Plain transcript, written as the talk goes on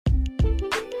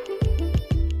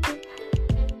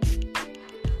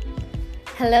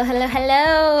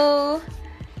Hello.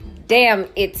 Damn,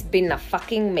 it's been a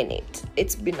fucking minute.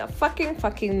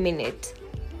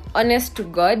 Honest to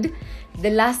God, the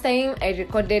last time I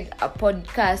recorded a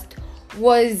podcast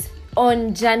was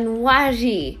on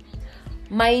January.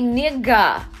 My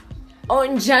nigga,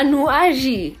 on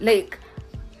January. Like,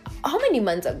 how many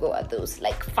months ago are those?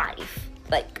 Like 5.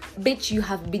 Like, bitch, you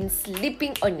have been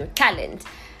sleeping on your talent.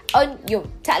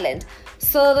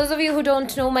 So those of you who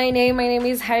don't know my name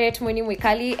is Harriet Mwini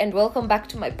Mwikali, and welcome back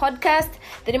to my podcast.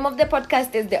 The name of the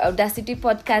podcast is the Audacity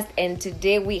Podcast, and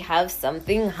today we have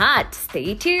something hot.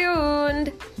 Stay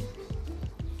tuned.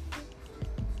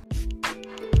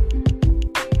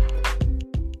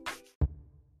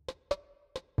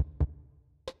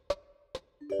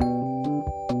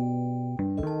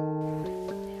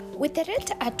 With the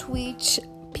rate at which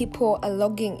people are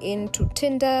logging into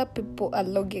Tinder, people are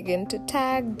logging into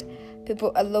Tagged,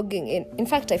 people are logging in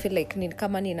fact I feel like ni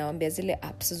kama ninawaambia zile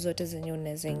apps zote zenye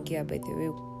unaweza ingia, by the way,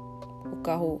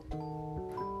 ukaho.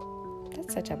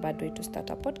 That's such a bad way to start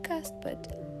a podcast, but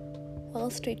well,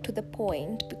 straight to the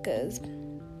point, because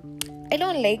I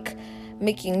don't like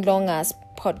making long ass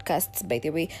podcasts, by the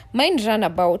way. Mine run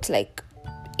about like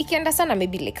ikienda sana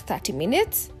maybe like 30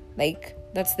 minutes, like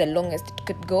that's the longest it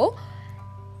could go.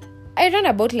 I run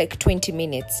about like 20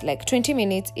 minutes. Like 20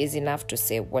 minutes is enough to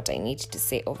say what I need to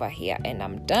say over here, and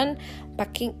I'm done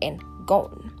packing and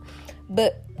gone.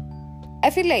 But I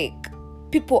feel like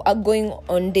people are going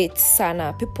on dates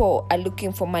sana. People are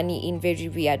looking for money in very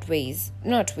weird ways.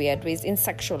 Not weird ways, in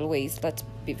sexual ways, let's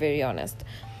be very honest.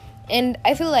 And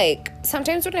I feel like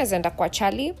sometimes unaweza enda kwa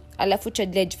chali alafu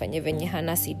chali jifanye venye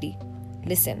hana CD.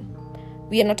 Listen,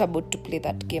 we are not about to play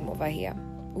that game over here.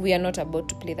 We are not about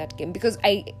to play that game, because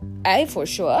I for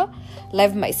sure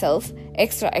love myself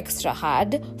extra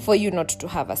hard for you not to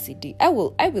have a CD. I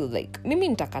will like, mimi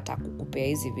nitakata kukupea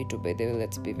hizi vitu, by the way,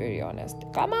 let's be very honest.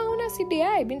 Kama una CD,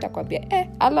 mimi nitakwambia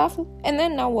alafu, and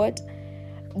then now what?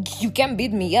 You can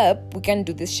beat me up, we can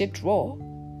do this shit raw,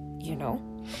 you know.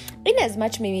 In as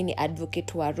much mimi ni advocate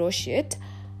to raw shit,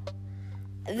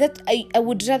 that I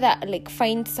would rather like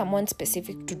find someone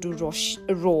specific to do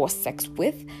raw sex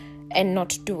with, and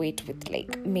not do it with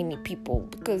like many people,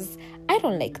 because I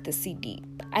don't like the CD.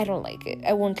 I don't like it.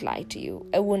 I won't lie to you.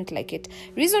 I won't like it.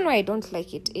 Reason why I don't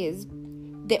like it is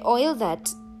the oil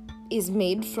that is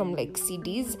made from like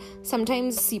CDs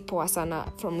sometimes si poa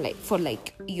sana from like for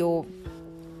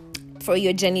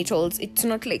your genitals. It's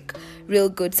not like real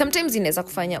good. Sometimes inaweza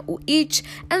kufanya itch,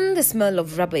 and the smell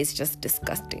of rubber is just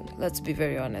disgusting. Let's be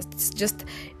very honest. It's just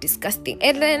disgusting.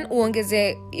 And then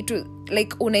uongeze it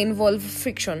like una involve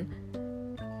friction.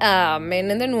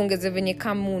 Man, and then uongeze venye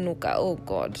kamunuka. Oh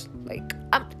god. Like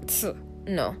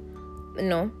no.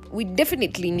 We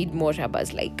definitely need more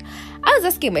rubbers. Like, I was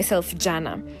asking myself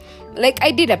jana. Like,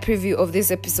 I did a preview of this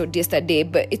episode yesterday,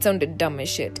 but it sounded dumb as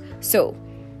shit. So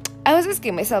I was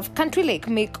asking myself, can't we like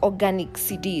make organic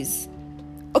CDs?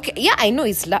 Okay, yeah, I know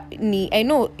it's I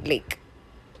know like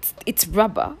it's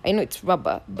rubber. I know it's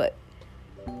rubber, but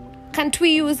can't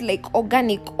we use like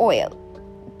organic oil,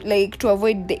 like to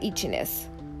avoid the itchiness?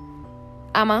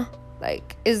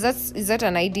 Like, is that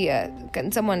an idea?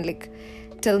 Can someone like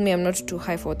tell me I'm not too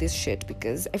high for this shit?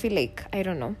 Because I feel like, I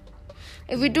don't know,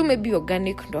 if we do maybe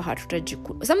organic ndo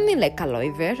hatutajikuna, something like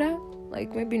aloe vera,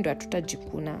 like maybe ndo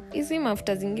hatutajikuna hizi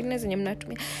mafuta zingine zenye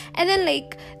mnatumia. And then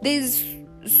like there's,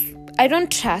 I don't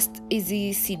trust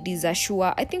hizi CDs za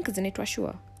Sure. I think zinaitwa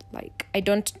Sure. Like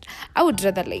I would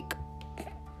rather like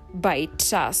buy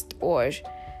Trust or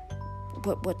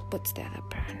what's the other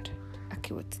brand?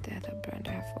 Okay, what's the other brand?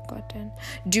 I have forgotten.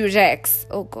 Durex.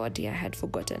 Oh god, yeah, I had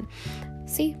forgotten.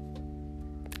 See,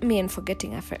 me and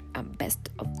forgetting are best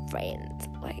of friends.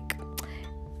 Like,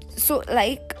 so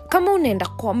like kama unaenda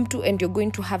kwa mtu and you're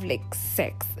going to have like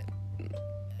sex,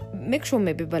 make sure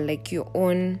maybe but like your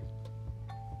own,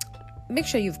 make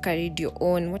sure you've carried your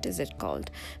own, what is it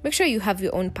called, make sure you have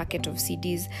your own packet of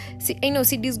CDs. See, I know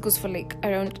CDs goes for like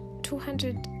around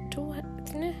 300.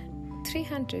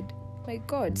 My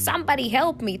god, somebody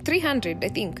help me. 300, I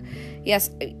think. Yes,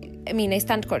 I mean, I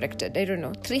stand corrected. I don't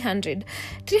know. 300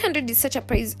 is such a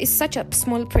price. It's such a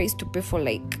small price to pay for,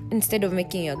 like, instead of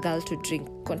making your girl to drink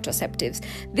contraceptives.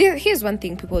 Here's one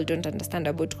thing people don't understand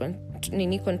about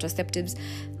contraceptives.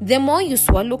 The more you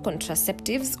swallow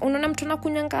contraceptives, unaona mtu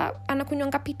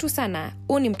anakunywanga P2 sana,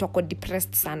 ni mtu ako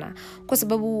depressed sana, kwa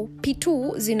sababu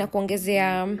P2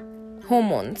 zinakuongezea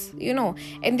hormones, you know,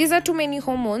 and these are too many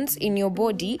hormones in your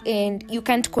body and you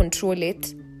can't control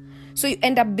it, so you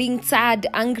end up being sad,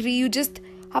 angry, you just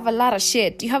have a lot of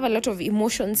shit, you have a lot of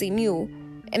emotions in you,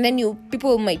 and then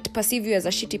people might perceive you as a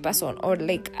shitty person or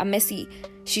like a messy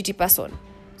shitty person.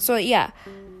 So yeah,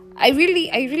 I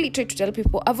really try to tell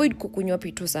people, avoid kukunywa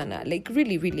pitu sana. Like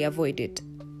really, really avoid it.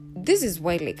 This is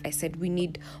why, like I said, we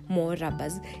need more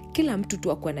rubbers. Kila mtu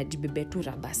tu akuwa anajibebe tu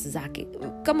rubbers zake.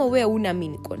 Kama wewe una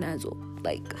mimi niko nazo.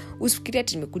 Like usifikirie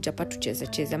ati nimekuja hapa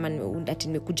tucheze ama ati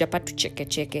nimekuja hapa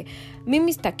tucheke.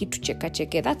 Mimi sitaki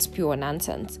tucheke. That's pure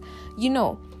nonsense. You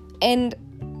know. And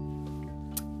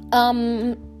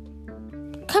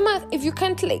kama if you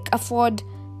can't like afford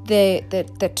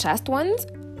the trust ones,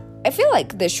 I feel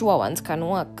like the sure ones can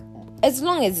work. As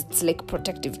long as it's like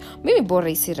protective. Maybe bora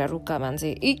isiraruka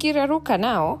manze. Ikiraruka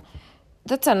now,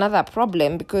 that's another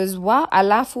problem because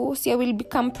alafu si I will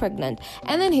become pregnant.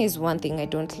 And then here's one thing I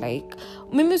don't like.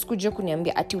 Mimi sikuja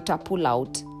kuniambia ati uta pull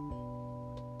out.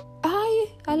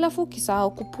 Alafu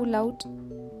kisahau ku pull out.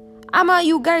 Ama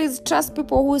you guys trust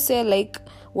people who say like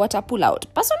what a pull out.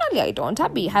 Personally, I don't. I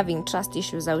be having trust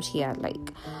issues out here.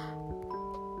 Like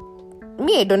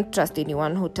me, I don't trust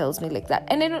anyone who tells me like that.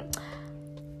 And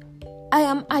I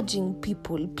am urging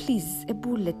people, please,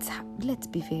 Ebu, let's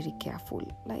be very careful.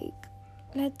 Like,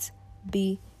 let's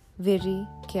be very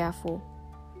careful.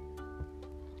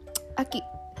 Okay,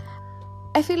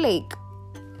 I feel like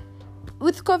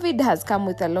with COVID has come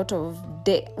with a lot of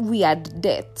weird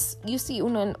deaths. You see,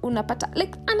 unapata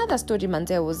like another story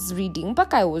manze I was reading,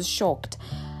 mpaka I was shocked.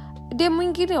 Dem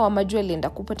mwingine wa majua alienda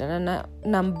kupatana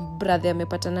na brother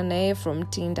amepatana naye from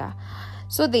Tinder.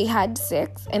 So they had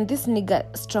sex and this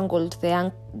nigga strangled the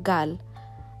young girl.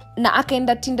 Na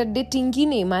akaenda Tinder date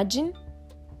ingine, imagine.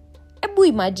 Ebu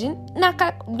imagine.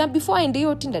 Na before aende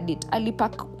hiyo Tinder date,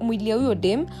 alipack mwili ya huyo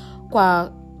dem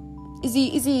kwa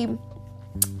easy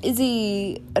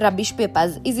rubbish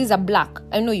papers. Easy za black.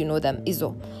 I know you know them,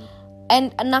 Izo.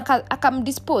 And akam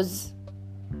dispose.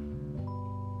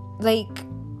 Like,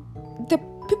 the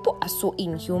people are so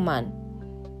inhuman.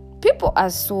 People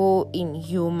are so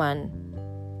inhuman.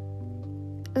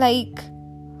 Like,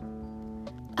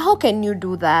 how can you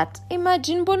do that?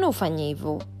 Imagine mbona ufanye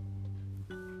hivyo.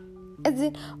 As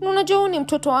in, unajua ni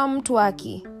mtoto wa mtu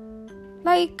waki.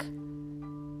 Like,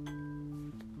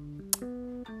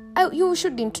 you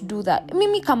shouldn't do that.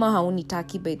 Mimi kama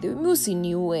haunitaki by the way, mimi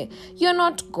usiniue. You're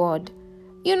not God.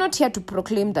 You're not here to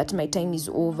proclaim that my time is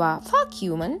over. Fuck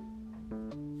you, man.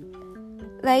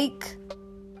 Like,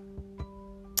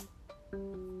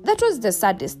 that was the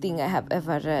saddest thing I have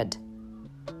ever read.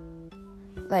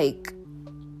 Like,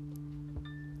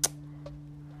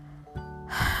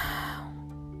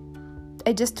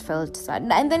 I just felt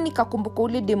sad. And then nikakumbuka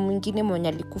ule dem mwingine mwenye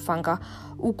alikufanga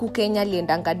huku Kenya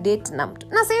aliendanga date na mtu.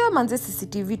 Na sasa manze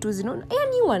CCTV tu zinaona.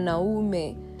 Yani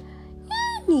wanaume.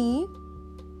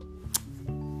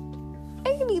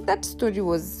 Yani that story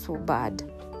was so bad.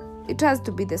 It has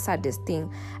to be the saddest thing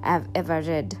I have ever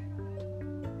read.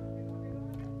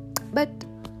 But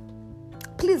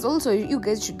please also, you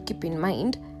guys should keep in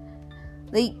mind,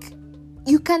 like,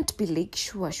 you can't be like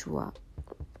sure.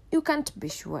 You can't be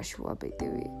sure by the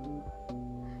way.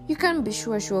 You can't be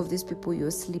sure of these people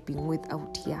you're sleeping with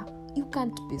out here. You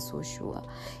can't be so sure.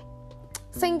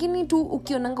 Sangini tu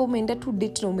ukionanga umeenda tu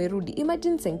date na umerudi.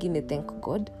 Imagine sangine, thank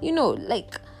God. You know,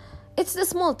 like, it's the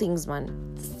small things,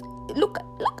 man. Look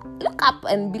up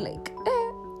and be like,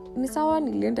 ni sawa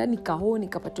nilienda nikaho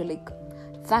nikapata like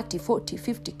 30, 40,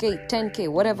 50k, 10k,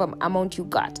 whatever amount you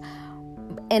got,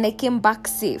 and I came back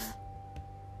safe.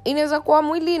 Inaweza kuwa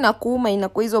mwili inakuuma,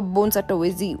 inakuwa hizo bones hata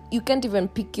wezi. You can't even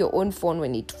pick your own phone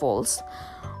when it falls.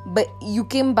 But you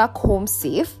came back home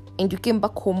safe, and you came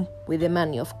back home with the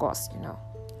money, of course, you know.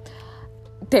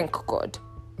 Thank God.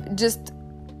 Just,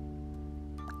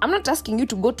 I'm not asking you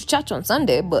to go to church on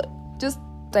Sunday, but just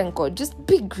thank God. Just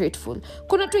be grateful.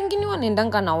 Kuna watu wengine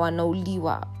wanaendanga na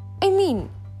wanauliwa. I mean,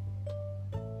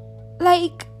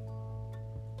 like,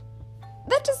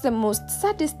 that is the most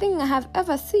saddest thing I have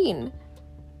ever seen.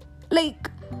 Like,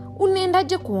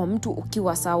 unaendaje kwa mtu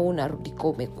ukiwa sawa unarudi kwa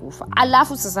umekufa.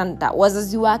 Alafu sasa nda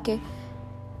wazazi wake.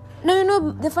 Now, you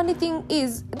know, the funny thing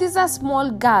is, these are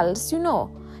small girls, you know.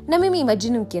 Na mimi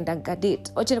imagine ukiendanga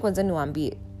date. Wacha kwanza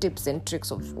niwaambie tips and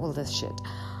tricks of all this shit.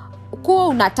 Kuwa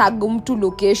unatag mtu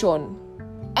location.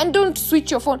 And don't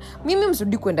switch your phone. Mimi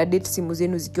msudi kwenda date simu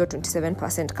zenu zikiwa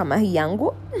 27% kama hii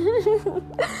yangu.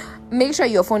 Make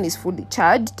sure your phone is fully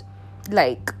charged.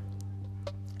 Like,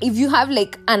 if you have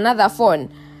like another phone,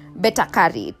 better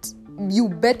carry it. You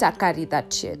better carry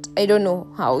that shit. I don't know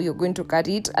how you're going to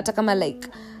carry it. Ata kama like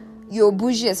you're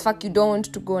bougie as fuck, you don't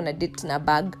want to go on a date in a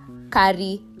bag,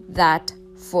 carry that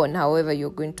phone however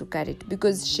you're going to carry it,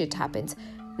 because shit happens.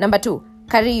 Number 2,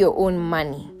 carry your own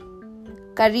money.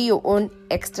 Carry your own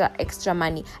extra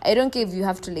money. I don't care if you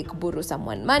have to like borrow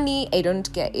someone money. I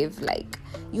don't care if like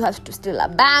you have to steal a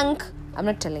bank. I'm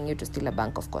not telling you to steal a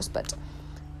bank, of course, but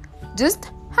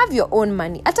just have your own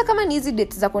money. Hata kama ni hizi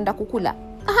dates za kwenda kukula,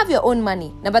 have your own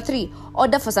money. Number 3,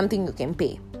 order for something you can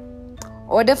pay.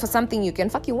 Order for something you can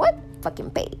fucking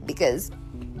pay, because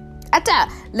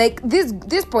like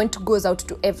this point goes out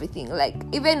to everything, like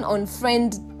even on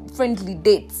friendly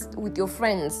dates with your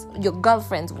friends, your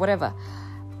girlfriends, whatever.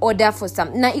 Order for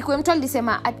some, na ikuwe mtu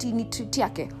alisema ati ni treat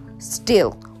yake,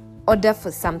 still order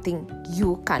for something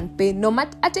you can pay. No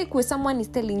matter ati ikuwe someone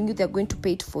is telling you they're going to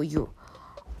pay it for you,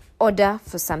 order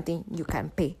for something you can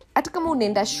pay. Hata kama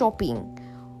unaenda shopping,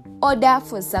 order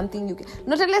for something you can,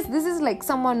 not unless this is like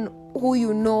someone who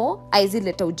you know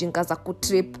aizileta ujinga za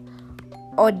kutrip.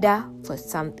 Order for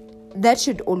something. That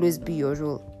should always be your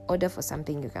rule. Order for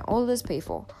something you can always pay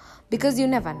for, because you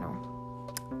never know.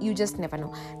 You just never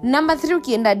know. Number 3,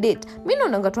 ukienda date, mi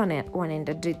naonanga tu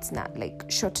wanaenda dates na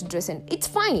like short dress, and it's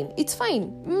fine.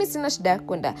 Mimi sina shida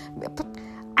kwenda.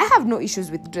 I have no issues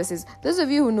with dresses. Those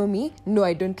of you who know me know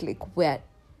I don't like wear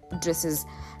dresses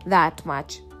that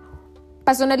much.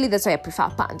 Personally, that's why I prefer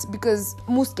pants, because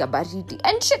muskia baridi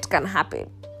and shit can happen.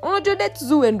 Unajua dates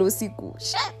zuendo siku,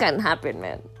 shit can happen,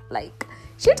 man. Like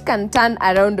shit can turn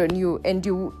around on you and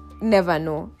you never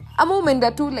know. Ama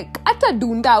umeenda tu like hata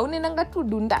dunda, unaendanga tu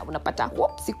dunda, unapata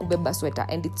siku beba sweater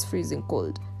and it's freezing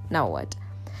cold. Now what?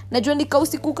 Najua nika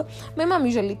usiku, my mom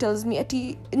usually tells me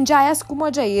ati njaya siku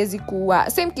moja haiwezi kuwa,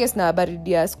 same case na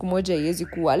baridi ya siku moja haiwezi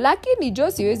kuwa, lakini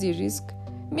jo siwezi risk.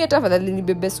 Mimi hata afadhali ni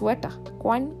bebe sweater.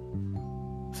 Kwani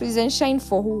freeze and shine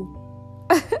for who?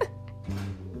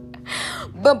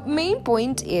 But main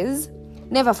point is,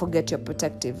 never forget your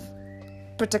protective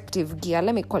gear.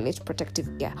 Let me call it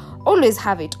protective gear. Always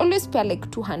have it. Always pay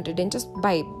like 200 and just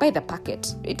buy the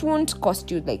packet. It won't cost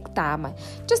you like tama.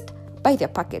 Just buy the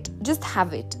packet. Just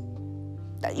have it.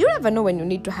 You never know when you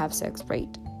need to have sex,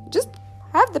 right? Just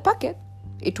have the packet.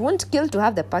 It won't kill to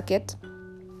have the packet.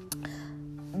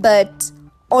 But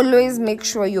always make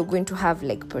sure you're going to have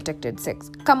like protected sex.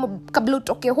 Kabla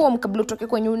utoke home, kabla utoke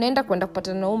kwenye unaenda kwenda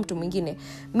kupatana na mtu mwingine,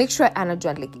 make sure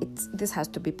anajua like this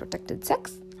has to be protected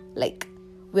sex. Like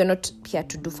we're not here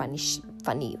to do funny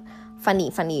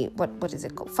what is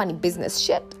it called? Funny business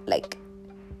shit. Like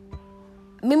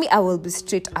maybe I will be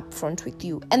straight up front with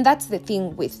you. And that's the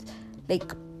thing with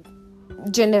like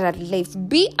general life.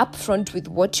 Be upfront with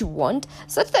what you want,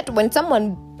 such that when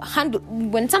someone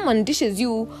dishes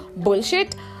you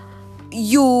bullshit,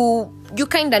 you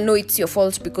kind of know it's your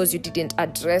fault because you didn't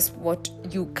address what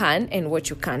you can and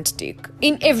what you can't take.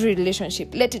 In every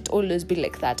relationship, let it always be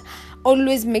like that.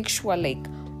 Always make sure, like,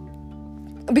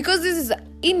 because this is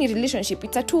in a relationship,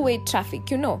 it's a two-way traffic,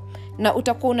 you know. Na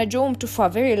utakuwa unajua mtu for a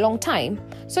very long time.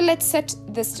 So let's set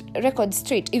this record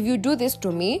straight. If you do this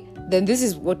to me, then this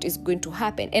is what is going to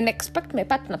happen. And expect my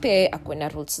partner pia akuwe na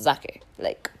rules zake.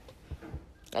 Like,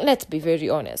 let's be very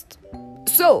honest.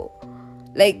 So,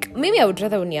 like, maybe I would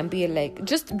rather uniambie, like,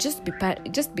 just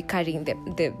be carrying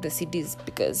the CDs,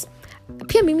 because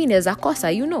pia mimi naweza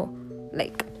kosa, you know.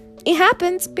 Like, it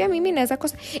happens. Pia mimi naweza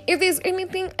kosa. If there's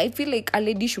anything I feel like a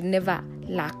lady should never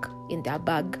lack in their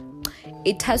bag,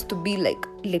 it has to be like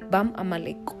lip balm, ama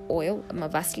like oil, ama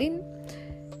Vaseline.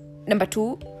 Number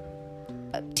 2,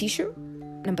 tissue.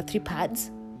 Number 3, pads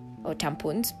or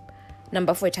tampons.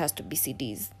 Number 4, it has to be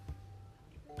CDs.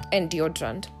 And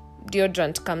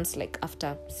deodorant comes like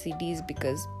after CDs,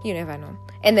 because you never know.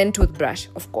 And then toothbrush,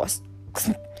 of course.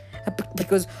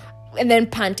 Because, and then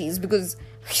panties, because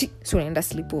so unaenda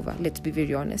sleepover. Let's be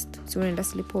very honest. So unaenda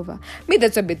sleepover. Me,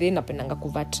 that's why bedhe napendanga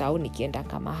kuvaa trao nikienda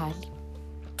mahali.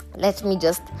 Let me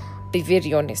just be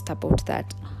very honest about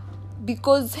that.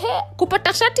 Because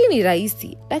kupata shati ni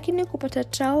rahisi, lakini kupata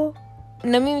trao,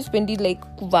 na mimi spendi like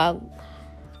kuvaa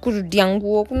kurudia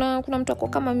nguo. Kuna mtu ako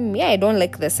kama mimi. Yeah, I don't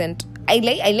like the scent. I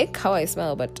like how I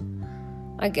smell, but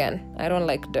again, I don't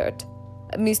like dirt.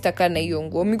 Mr. Kana hiyo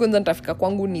nguo. Mimi kwanza nitafika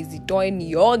kwangu nizitoe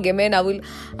nioge, man. I'm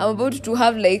about to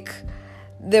have like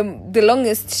the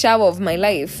longest shower of my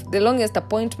life, the longest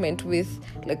appointment with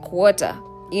like water.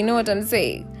 You know what I'm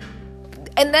saying?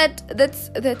 And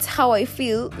that's how I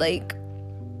feel like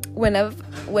when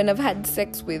I've had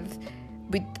sex with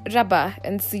rubber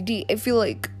and CD. I feel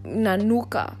like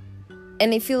nanuka,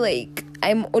 and I feel like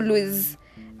I'm always,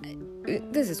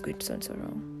 this is going to sound so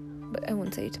wrong, but I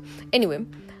won't say it anyway.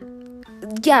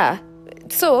 Yeah,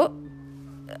 so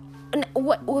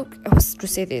what I was to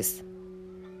say this,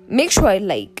 make sure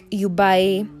like you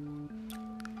buy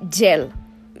gel,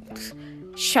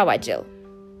 shower gel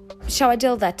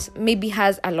that maybe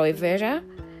has aloe vera,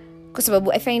 kwa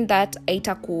sababu I find that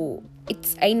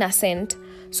it's aina scent.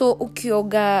 So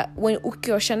ukioga, when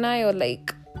ukiosha nayo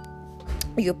like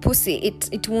your pussy,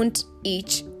 it won't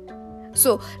itch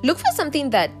So look for something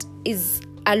that is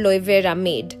aloe vera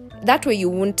made. That way you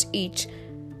won't itch.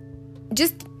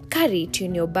 Just carry it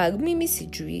in your bag. Mimi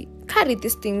sijui. Carry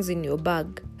these things in your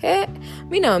bag. Hey,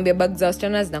 mi naambia bag za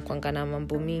wasichana zinakuanga na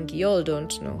mambo mingi. You all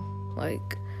don't know.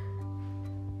 Like,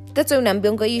 that's why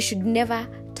unaambiongo you should never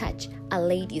touch a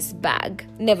lady's bag.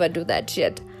 Never do that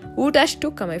shit.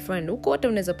 Utashtuka, my friend. Uko wote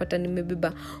unaweza pata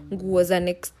nimebeba nguo za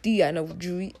next year na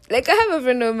ujui. Like, I have a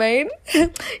friend of mine.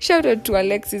 Shout out to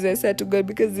Alexis, I said to God,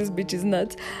 because this bitch is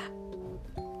nuts.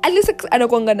 Alexis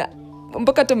anakuanga na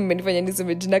mpaka hata mmenifanya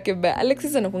niseme jina yake mbaya.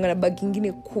 Alexis anakuanga na bag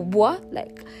ingine kubwa.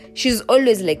 Like, she's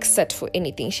always like set for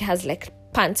anything. She has like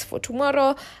pants for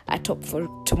tomorrow, a top for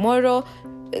tomorrow,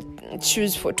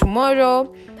 shoes for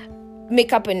tomorrow,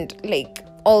 makeup and like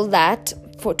all that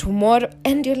for tomorrow.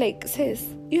 And you're like, sis,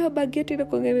 your bag yetu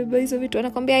inakuanga imebeba hizo vitu.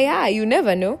 Anakwambia, yeah, you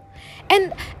never know.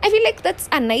 And I feel like that's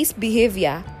a nice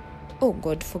behavior. Oh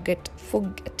God, forgive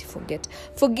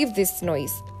this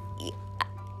noise.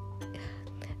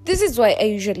 This is why I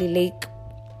usually like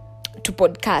to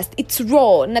podcast. It's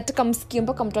raw. Nataka msikie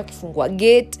mpaka mtu akifungua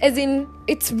gate. As in,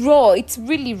 it's raw. It's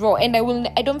really raw. And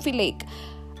I don't feel like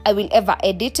I will ever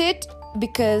edit it,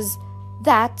 because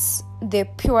that's the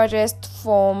purest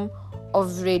form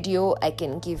of radio I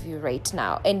can give you right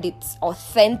now. And it's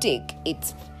authentic.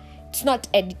 It's not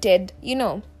edited. You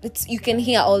know, you can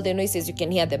hear all the noises. You can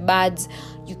hear the birds.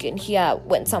 You can hear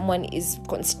when someone is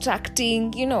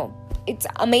constructing, you know. It's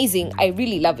amazing. I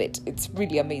really love it. It's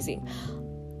really amazing.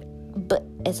 But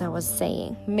as I was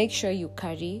saying, make sure you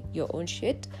carry your own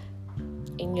shit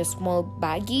in your small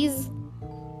baggies.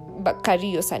 But carry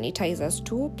your sanitizers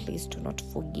too. Please do not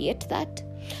forget that.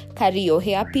 Carry your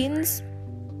hairpins.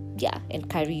 Yeah, and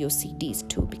carry your CDs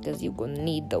too, because you're going to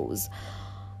need those.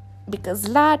 Because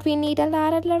Lord, we need a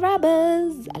lot of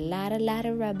rubbers. A lot of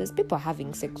rubbers. People are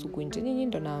having sex. The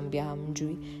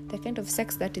kind of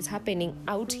sex that is happening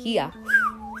out here.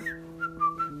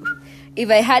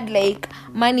 If I had like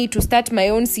money to start my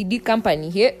own CD company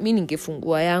here, mi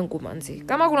ningefungua yangu manzi.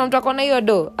 Kama kuna mtu akona hiyo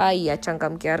do,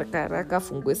 achangamke haraka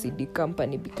fungue CD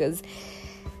company, because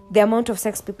the amount of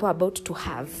sex people are about to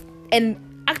have. And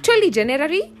actually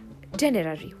generally,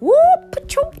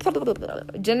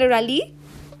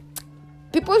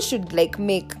 people should like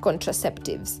make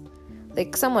contraceptives.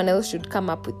 Like, someone else should come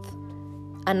up with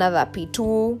another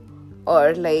P2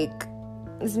 or like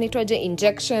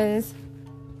injections.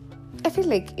 I feel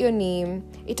like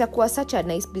itakuwa such a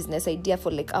nice business idea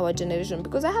for like our generation,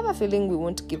 because I have a feeling we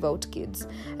won't give out kids.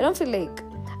 I don't feel like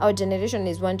our generation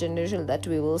is one generation that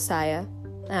we will sire.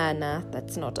 Nah,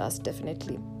 that's not us,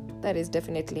 definitely. That is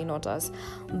definitely not us.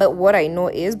 But what I know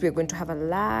is we're going to have a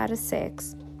lot of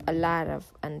sex, a lot of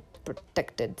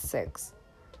unprotected sex,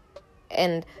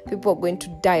 and people are going to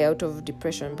die out of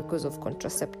depression because of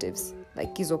contraceptives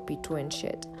like hizo P2 and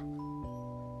shit.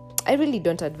 I really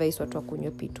don't advise watu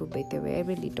wakunywe P2, by the way. I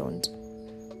really don't.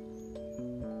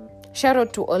 Shout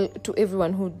out to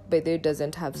everyone who, by the way,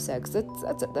 doesn't have sex.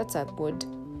 That's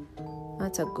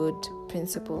a good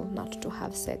principle, not to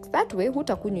have sex. That way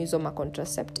hutakunywa hizo ma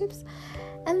contraceptives,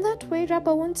 and that way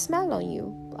rubber won't smell on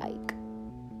you. Like,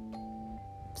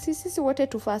 sisi wote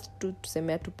tu fast tu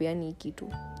tusemea tupeani kitu.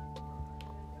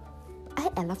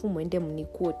 Alafu mwende mni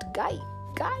quote guy.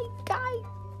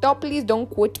 Please don't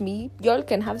quote me. Y'all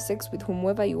can have sex with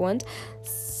whomever you want,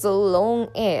 so long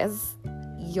as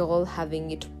y'all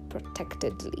having it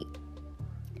protectedly.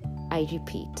 I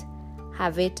repeat,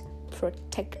 have it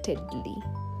protectedly.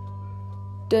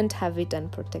 Don't have it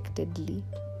unprotectedly.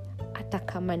 Hata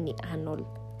kama ni anal.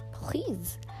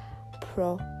 Please,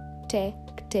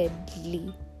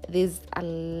 protectedly. There's a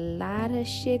lot of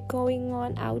shit going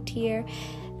on out here.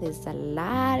 There's a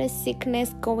lot of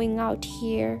sickness going out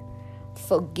here.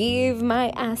 Forgive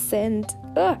my accent.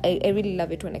 I really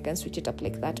love it when I can switch it up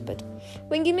like that. But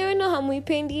wengine wenu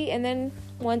hamuipendi, and then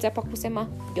mwanza hapa kusema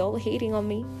y'all hating on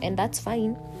me, and that's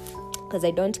fine, because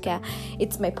I don't care.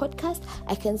 It's my podcast.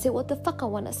 I can say what the fuck I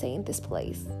want to say in this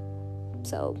place.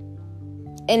 So,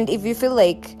 and if you feel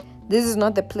like this is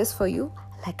not the place for you,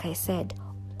 like I said,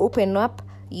 open up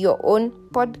your own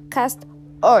podcast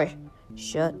or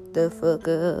shut the fuck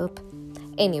up.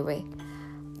 Anyway,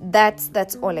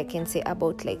 that's all I can say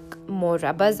about like more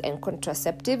rubbers and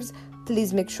contraceptives.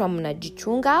 Please make sure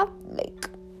mnajichunga. Like,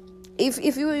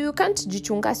 if you can't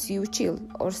jichunga, so you chill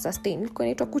or sustain.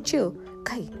 Kunaitwa kuchill.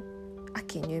 Kai,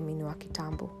 akenyewe mimi wa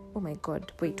kitambo. Oh my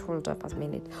god, wait, hold up a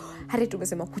minute. Hadi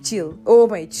tumesema kuchill. Oh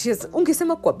my Jesus,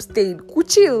 ungesema kuabstain,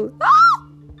 kuchill.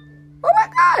 Oh my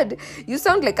god, you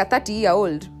sound like a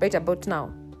 30-year-old right about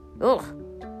now. Ugh.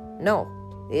 No.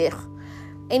 Ugh.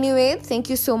 Anyway, thank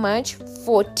you so much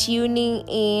for tuning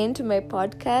in to my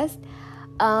podcast.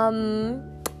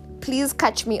 Please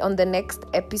catch me on the next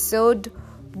episode,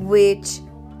 which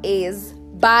is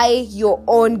buy your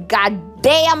own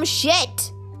goddamn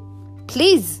shit.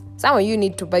 Please, some of you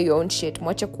need to buy your own shit.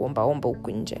 Mwache kuomba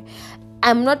huku nje.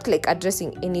 I'm not like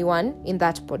addressing anyone in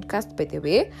that podcast, by the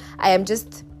way. I'm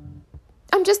just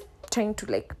trying to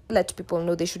like let people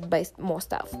know they should buy more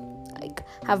stuff. Like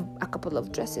have a couple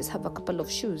of dresses, have a couple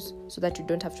of shoes, so that you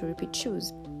don't have to repeat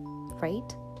shoes.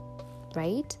 Right?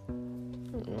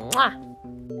 Mwah!